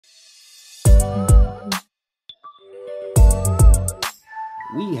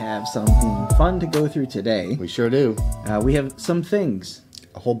we have something fun to go through today. We sure do. We have some things.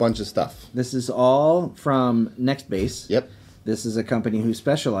 A whole bunch of stuff. This is all from Nextbase. Yep. This is a company who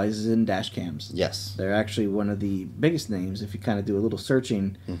specializes in dash cams. Yes. They're actually one of the biggest names. If you kind of do a little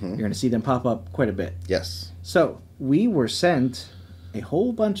searching, you're going to see them pop up quite a bit. Yes. So we were sent a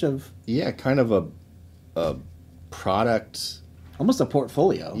whole bunch of... Yeah, kind of a product... Almost a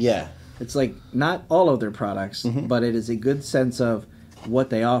portfolio. Yeah. It's like not all of their products, but it is a good sense of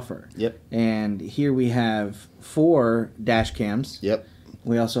what they offer. Yep. And here we have 4 dash cams. Yep.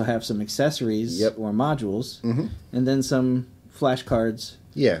 We also have some accessories or modules, and then some flashcards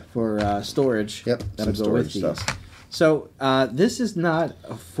for storage that'll go with these. Stuff. So this is not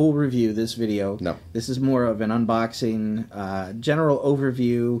a full review, this video. No. This is more of an unboxing, general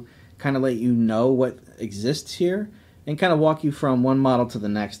overview, kind of let you know what exists here, and kind of walk you from one model to the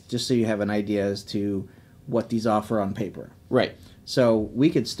next, just so you have an idea as to what these offer on paper. Right. So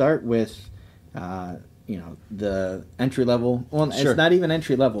we could start with... the entry level. Well, sure. It's not even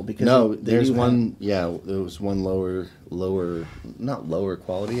entry level because there's one. Yeah, there was one lower, not lower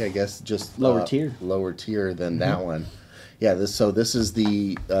quality, I guess, just lower tier than that one. Yeah, this is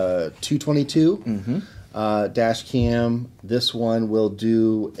the 222 dash cam. This one will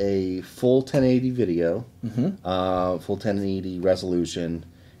do a full 1080 video, full 1080 resolution,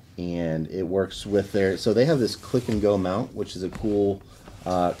 and it works with their. So they have this click and go mount, which is a cool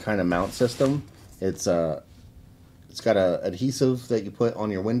kind of mount system. It's got a adhesive that you put on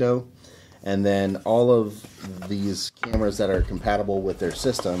your window, and then all of these cameras that are compatible with their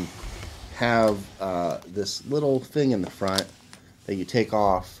system have this little thing in the front that you take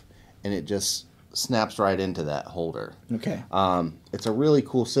off, and it just snaps right into that holder. Okay. It's a really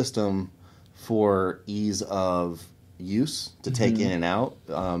cool system for ease of use to take in and out.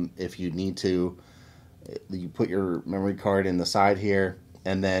 If you need to, you put your memory card in the side here,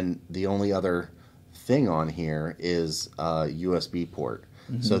 and then the only other thing on here is a USB port.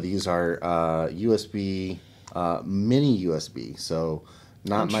 So these are USB, mini USB, so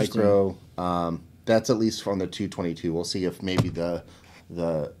not micro. That's at least from the 222. We'll see if maybe the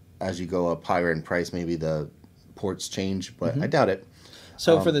as you go up higher in price, maybe the ports change, but I doubt it.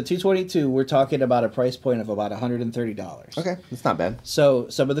 So for the 222, we're talking about a price point of about $130. Okay, that's not bad. So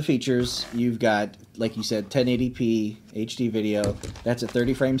some of the features, you've got, like you said, 1080p HD video. That's at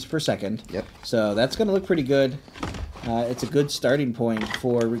 30 frames per second. Yep. So that's going to look pretty good. It's a good starting point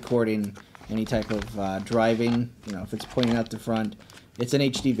for recording any type of driving. You know, if it's pointing out the front, it's an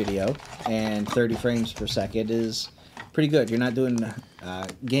HD video, and 30 frames per second is pretty good. You're not doing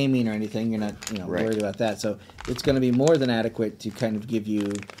gaming or anything. You're not worried about that. So it's going to be more than adequate to kind of give you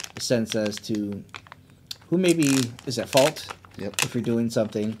a sense as to who maybe is at fault if you're doing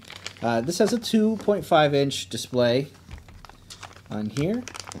something. This has a 2.5-inch display on here.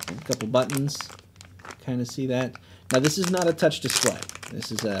 A couple buttons. Kind of see that. Now this is not a touch display.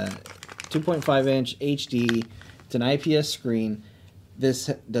 This is a 2.5-inch HD. It's an IPS screen.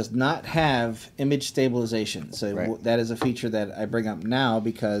 This does not have image stabilization, so that is a feature that I bring up now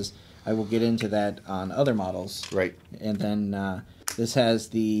because I will get into that on other models. Right. And then this has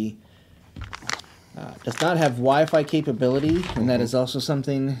the does not have Wi-Fi capability, and that is also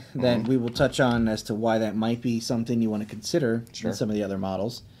something that we will touch on as to why that might be something you want to consider in some of the other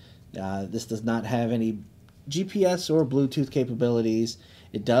models. This does not have any GPS or Bluetooth capabilities.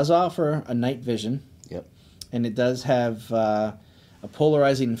 It does offer a night vision. Yep. And it does have a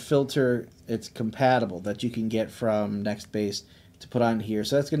polarizing filter. It's compatible that you can get from Nextbase to put on here.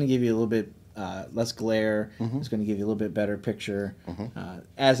 So that's going to give you a little bit less glare. It's going to give you a little bit better picture.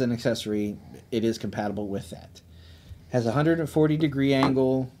 As an accessory, it is compatible with that. Has 140-degree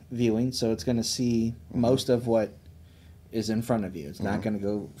angle viewing, so it's going to see most of what is in front of you. It's not going to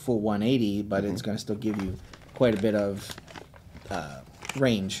go full 180, but it's going to still give you quite a bit of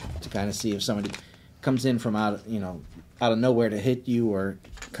range to kind of see if somebody comes in from out of nowhere to hit you or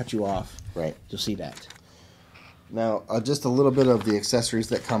cut you off. Right. You'll see that. Now, just a little bit of the accessories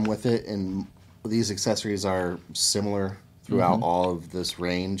that come with it, and these accessories are similar throughout all of this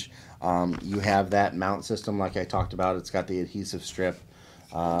range. You have that mount system like I talked about. It's got the adhesive strip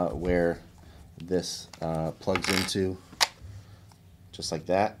where this plugs into, just like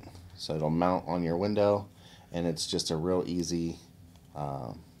that. So it'll mount on your window, and it's just a real easy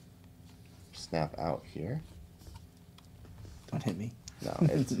snap out here. Don't hit me. No,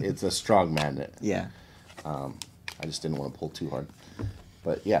 it's a strong magnet. Yeah. I just didn't want to pull too hard.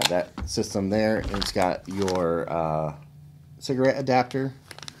 But yeah, that system there, and it's got your cigarette adapter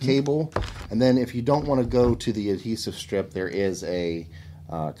cable. And then if you don't want to go to the adhesive strip, there is a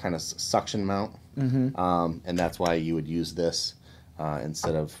kind of suction mount. And that's why you would use this.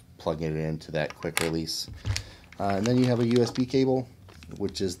 instead of plugging it into that quick release. And then you have a USB cable,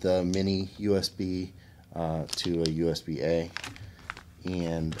 which is the mini USB to a USB-A.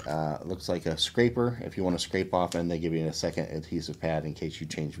 And it looks like a scraper if you want to scrape off, and they give you a second adhesive pad in case you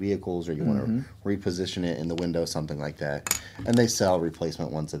change vehicles or you want to reposition it in the window, something like that. And they sell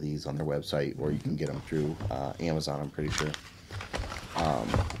replacement ones of these on their website, or you can get them through Amazon, I'm pretty sure.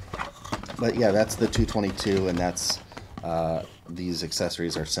 But yeah, that's the 222, and that's these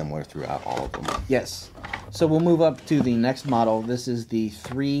accessories are similar throughout all of them. Yes. So we'll move up to the next model. This is the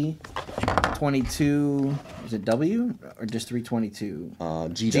 322. Is it W or just 322?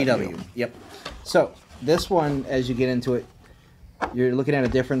 GW. Yep. So this one, as you get into it, you're looking at a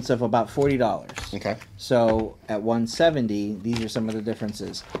difference of about $40. Okay. So at 170, these are some of the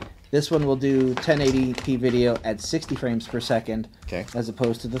differences. This one will do 1080p video at 60 frames per second, okay, as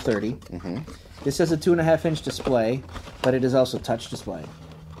opposed to the 30. This has a 2.5-inch display, but it is also touch display.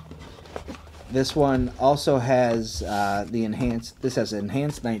 This one also has This has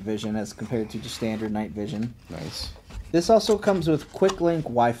enhanced night vision as compared to just standard night vision. Nice. This also comes with quick link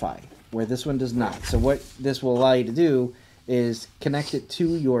Wi-Fi, where this one does not. So what this will allow you to do is connect it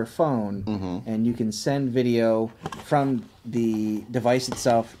to your phone, and you can send video from the device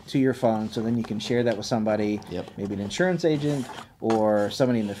itself to your phone, so then you can share that with somebody, maybe an insurance agent or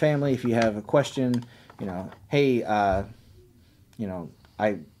somebody in the family. If you have a question, hey, I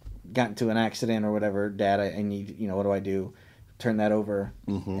got into an accident or whatever, Dad, I need, what do I do? Turn that over,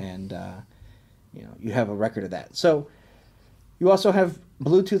 and you have a record of that. So you also have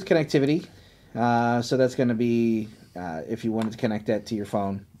Bluetooth connectivity, so that's going to be if you wanted to connect that to your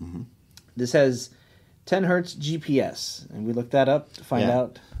phone. This has 10 hertz GPS, and we looked that up to find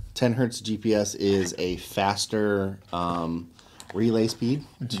out. 10 hertz GPS is a faster relay speed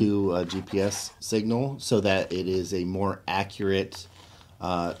to a GPS signal, so that it is a more accurate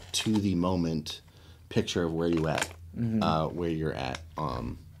to the moment picture of where you're at in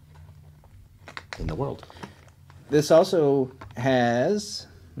the world. This also has,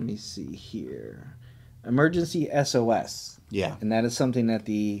 let me see here, emergency SOS. Yeah. And that is something that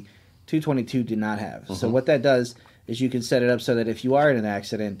the 222 did not have. So what that does is you can set it up so that if you are in an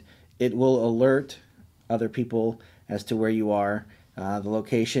accident, it will alert other people as to where you are, the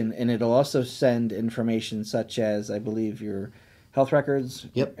location, and it'll also send information such as, I believe, your health records.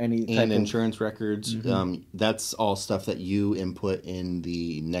 And insurance records. That's all stuff that you input in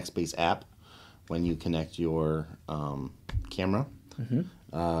the Nextbase app when you connect your camera.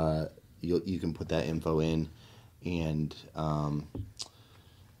 You can put that info in, and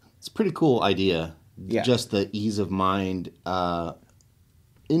it's a pretty cool idea. Just the ease of mind.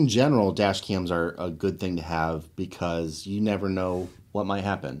 In general, dash cams are a good thing to have because you never know what might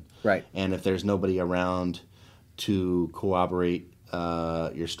happen. Right. And if there's nobody around to corroborate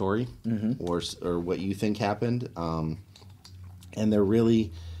your story or what you think happened, and they're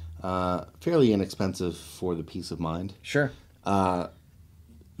really fairly inexpensive for the peace of mind. Sure.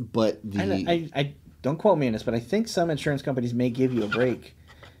 But I don't quote me on this, but I think some insurance companies may give you a break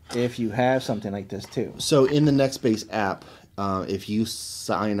if you have something like this too. So in the Nextbase app, if you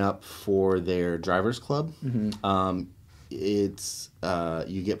sign up for their drivers club, it's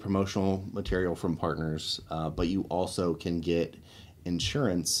you get promotional material from partners, but you also can get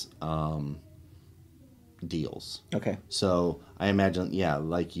insurance deals. Okay. So I imagine,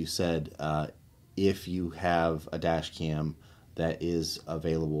 like you said, if you have a dash cam that is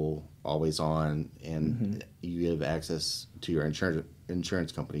available always on, and you have access to your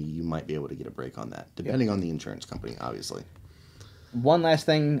insurance company, you might be able to get a break on that, depending on the insurance company, obviously. One last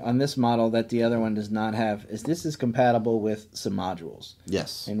thing on this model that the other one does not have is this is compatible with some modules.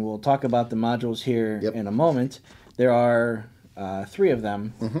 Yes. And we'll talk about the modules here in a moment. There are 3 of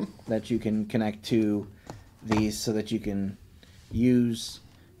them that you can connect to these so that you can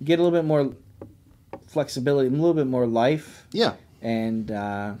get a little bit more flexibility, a little bit more life. Yeah. And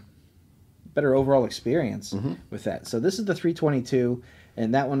better overall experience with that. So this is the 322,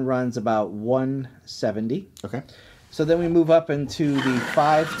 and that one runs about 170. Okay. So then we move up into the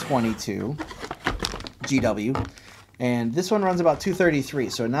 522 GW, and this one runs about 233.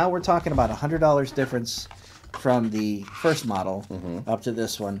 So now we're talking about $100 difference from the first model up to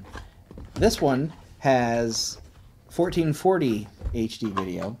this one. This one has 1440 HD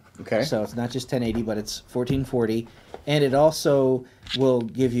video. Okay. So it's not just 1080, but it's 1440, and it also will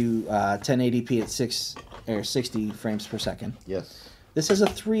give you 1080p at 60 frames per second. Yes. This has a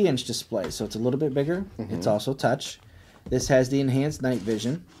 3-inch display, so it's a little bit bigger. It's also touch. This has the enhanced night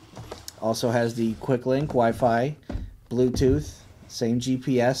vision. Also has the quick link Wi-Fi, Bluetooth, same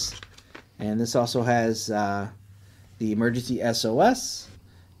GPS, and this also has the emergency SOS,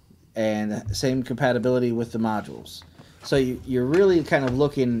 and same compatibility with the modules. So you're really kind of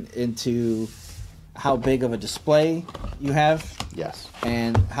looking into how big of a display you have. Yes.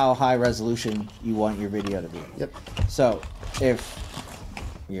 And how high resolution you want your video to be. Yep. So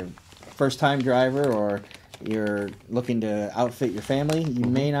if you're a first-time driver or you're looking to outfit your family, you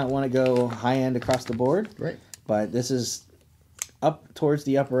may not want to go high-end across the board. Right. But this is up towards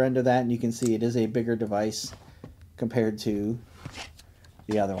the upper end of that, and you can see it is a bigger device compared to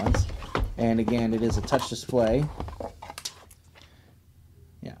the other ones. And again, it is a touch display.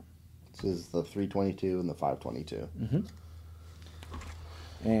 Yeah. This is the 322 and the 522.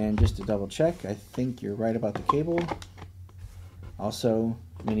 Mm-hmm. And just to double check, I think you're right about the cable. Also,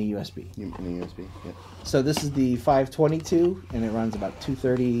 mini USB. Mini USB, yeah. So this is the 522, and it runs about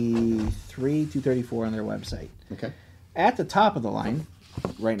 233, 234 on their website. Okay. At the top of the line,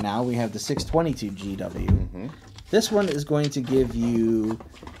 right now, we have the 622 GW. Mm-hmm. This one is going to give you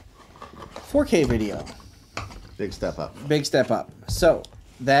 4K video. Big step up. Big step up. So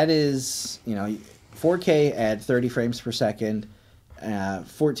that is, 4K at 30 frames per second,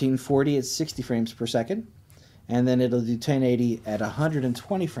 1440 at 60 frames per second, and then it'll do 1080 at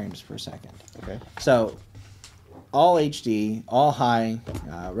 120 frames per second. Okay. So all HD, all high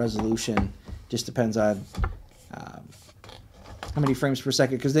resolution, just depends on how many frames per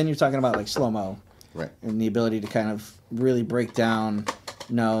second, because then you're talking about like slow-mo. Right. And the ability to kind of really break down,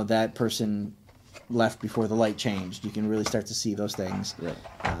 no, that person left before the light changed. You can really start to see those things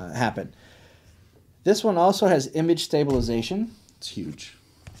happen. This one also has image stabilization. It's huge.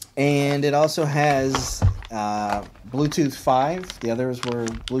 And it also has Bluetooth 5. The others were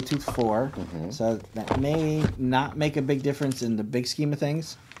Bluetooth 4. Mm-hmm. So that may not make a big difference in the big scheme of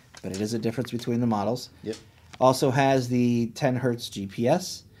things, but it is a difference between the models. Yep. Also has the 10 hertz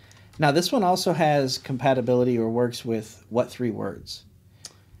GPS. Now, this one also has compatibility or works with What 3 Words.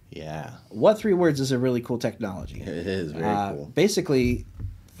 Yeah. What 3 Words is a really cool technology. It is very cool. Basically,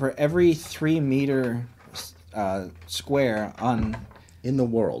 for every 3 meter square on... In the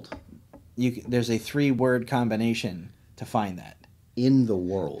world. There's a 3-word combination to find that. In the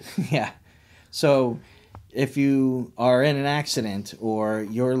world. Yeah. So if you are in an accident or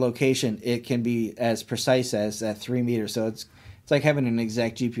your location, it can be as precise as that 3 meters. So it's like having an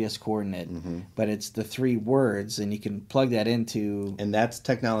exact GPS coordinate, but it's the 3 words, and you can plug that into... And that's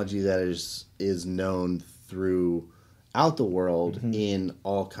technology that is known throughout the world in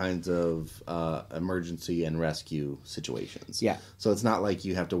all kinds of emergency and rescue situations. Yeah. So it's not like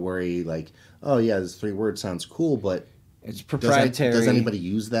you have to worry like, oh yeah, this 3 words sounds cool, but it's proprietary. Does anybody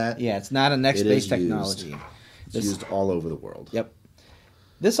use that? Yeah, it's not a Nextbase technology. It's used all over the world. Yep.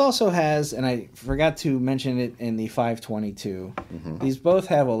 This also has, and I forgot to mention it in the 522, these both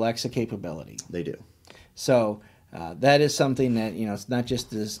have Alexa capability. They do. So that is something that, it's not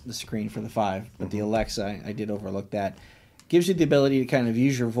just the screen for the 5, but the Alexa, I did overlook that. Gives you the ability to kind of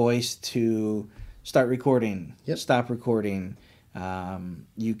use your voice to start recording, stop recording.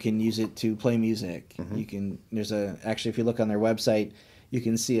 You can use it to play music. You can, actually, if you look on their website, you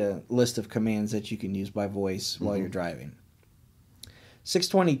can see a list of commands that you can use by voice while you're driving.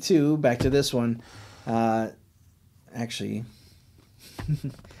 622, back to this one. Actually,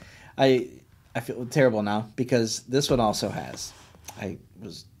 I feel terrible now because this one also has. I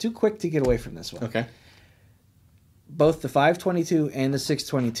was too quick to get away from this one. Okay. Both the 522 and the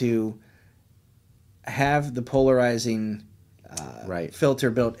 622 have the polarizing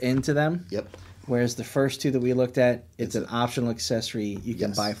filter built into them. Yep. Whereas the first two that we looked at, it's an optional accessory you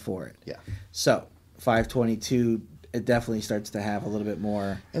can buy for it. Yeah. So 522, it definitely starts to have a little bit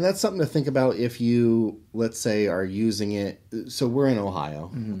more. And that's something to think about if you, let's say, are using it. So we're in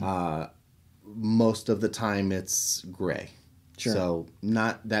Ohio. Most of the time it's gray. Sure. So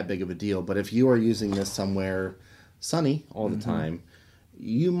not that big of a deal. But if you are using this somewhere sunny all the time,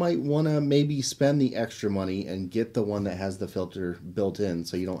 you might want to maybe spend the extra money and get the one that has the filter built in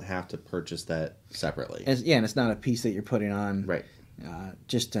so you don't have to purchase that separately. And it's not a piece that you're putting on. Right.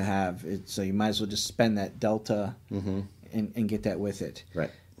 Just to have it, so you might as well just spend that delta and get that with it.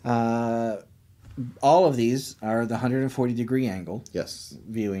 Right. All of these are the 140 degree angle. Yes.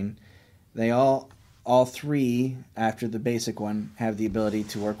 Viewing. They all 3 after the basic one have the ability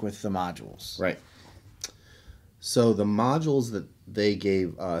to work with the modules. Right. So the modules that they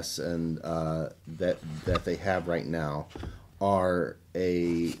gave us and that they have right now are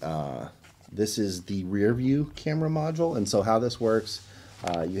this is the rear view camera module. And so how this works,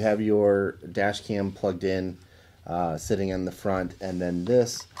 you have your dash cam plugged in, sitting in the front, and then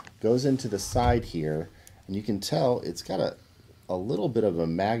this goes into the side here, and you can tell it's got a little bit of a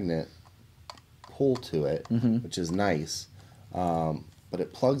magnet pull to it, which is nice. But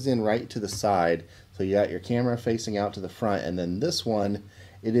it plugs in right to the side, so you got your camera facing out to the front, and then this one,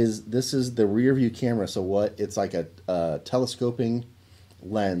 this is the rear view camera. So it's like a telescoping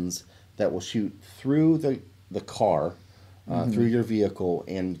lens that will shoot through the car, through your vehicle,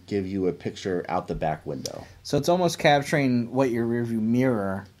 and give you a picture out the back window. So it's almost capturing what your rear view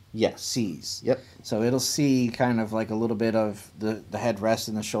mirror sees. Yep. So it'll see kind of like a little bit of the headrest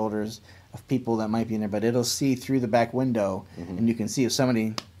and the shoulders of people that might be in there, but it'll see through the back window, and you can see if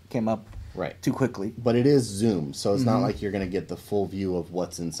somebody came up too quickly. But it is zoomed, so it's not like you're going to get the full view of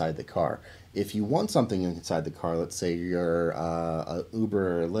what's inside the car. If you want something inside the car, let's say you're a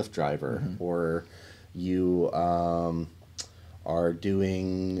Uber or Lyft driver, or you are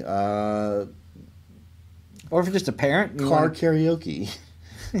doing... or if you're just a parent. Karaoke.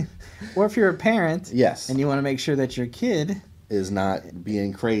 Or if you're a parent. Yes. And you want to make sure that your kid... is not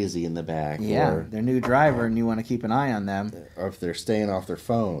being crazy in the back. Yeah, or their new driver, and you want to keep an eye on them. Or if they're staying off their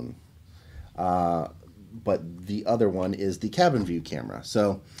phone. But the other one is the cabin view camera.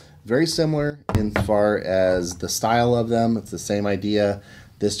 So very similar in far as the style of them. It's the same idea.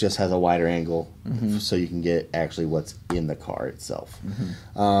 This just has a wider angle, so you can get actually what's in the car itself.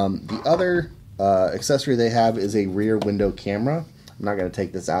 The other accessory they have is a rear window camera. I'm not going to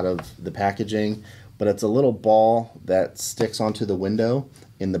take this out of the packaging, but it's a little ball that sticks onto the window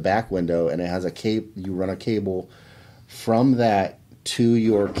in the back window, and it has a cable. You run a cable from that to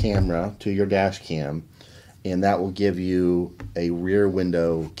your camera, to your dash cam, and that will give you a rear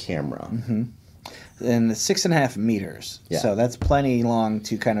window camera. And it's 6.5 meters. Yeah. So that's plenty long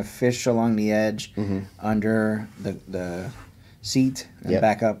to kind of fish along the edge under the seat and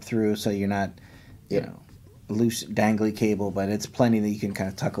back up through, so you're not, you know, loose dangly cable, but it's plenty that you can kind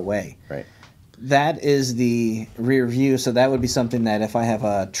of tuck away. Right. That is the rear view, so that would be something that if I have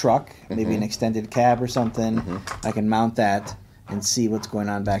a truck, maybe an extended cab or something, I can mount that and see what's going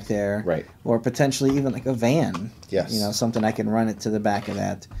on back there. Right. Or potentially even like a van. Yes. You know, something I can run it to the back of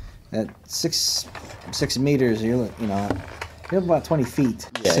that. At 6 meters, you're about 20 feet.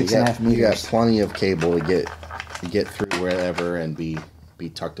 Yeah, 6.5 meters. You got plenty of cable to get through wherever and be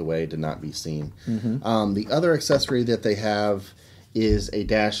tucked away to not be seen. The other accessory that they have is a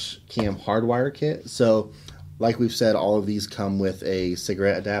dash cam hardwire kit. So, like we've said, all of these come with a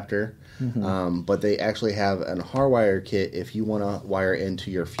cigarette adapter, but they actually have an hardwire kit if you want to wire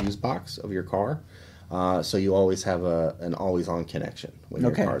into your fuse box of your car. So you always have an always-on connection when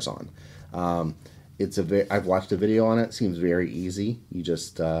your car's on. I've watched a video on it. It seems very easy. You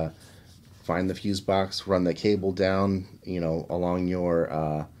just find the fuse box, run the cable down, along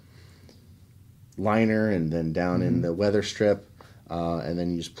your liner, and then down in the weather strip, and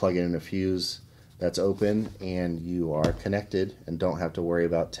then you just plug it in a fuse that's open, and you are connected and don't have to worry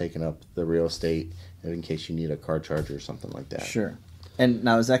about taking up the real estate in case you need a car charger or something like that. Sure. And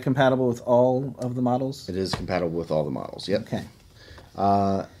now, is that compatible with all of the models? It is compatible with all the models, yep. Okay.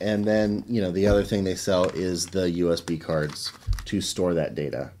 And then, the other thing they sell is the USB cards to store that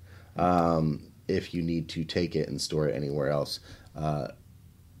data. If you need to take it and store it anywhere else.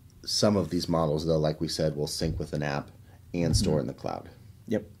 Some of these models, though, like we said, will sync with an app and store in the cloud.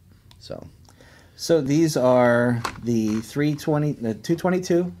 Yep. So these are the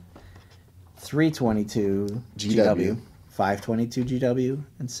 222, 322 GW, 522 GW,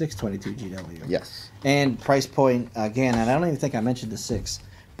 and 622 GW. Yes. And price point, again, and I don't even think I mentioned the 6,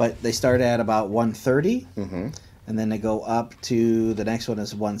 but they start at about $130, and then they go up to, the next one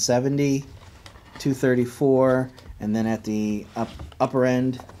is $170, $234, and then at the upper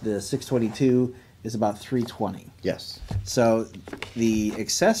end, the 622 is about $320. Yes. So the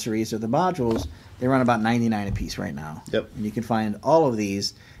accessories or the modules, they run about $99 a piece right now. Yep. And you can find all of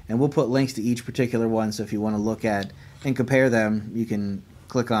these, and we'll put links to each particular one, so if you want to look at and compare them, you can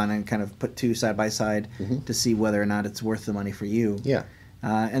click on and kind of put two side by side to see whether or not it's worth the money for you. Yeah.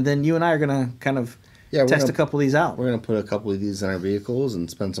 And then you and I are going to kind of test a couple of these out. We're going to put a couple of these in our vehicles and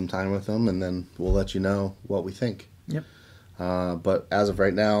spend some time with them, and then we'll let you know what we think. Yep. But as of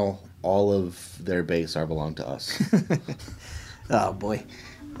right now, all of their base belong to us. Oh, boy.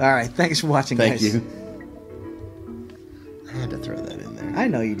 All right. Thanks for watching, guys. Thank you. I had to throw that in there. I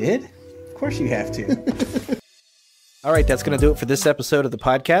know you did. Of course you have to. All right. That's going to do it for this episode of the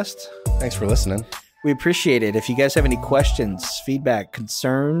podcast. Thanks for listening. We appreciate it. If you guys have any questions, feedback,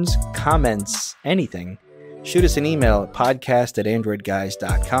 concerns, comments, anything, shoot us an email at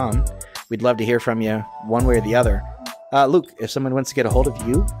podcast@AndroidGuys.com. We'd love to hear from you one way or the other. Luke, if someone wants to get a hold of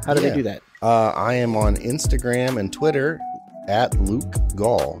you, how do they do that? I am on Instagram and Twitter at Luke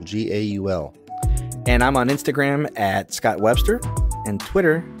Gaul, Gaul. And I'm on Instagram at Scott Webster. and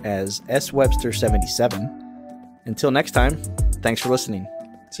Twitter as swebster77. Until next time, thanks for listening.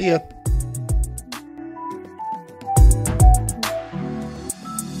 See ya.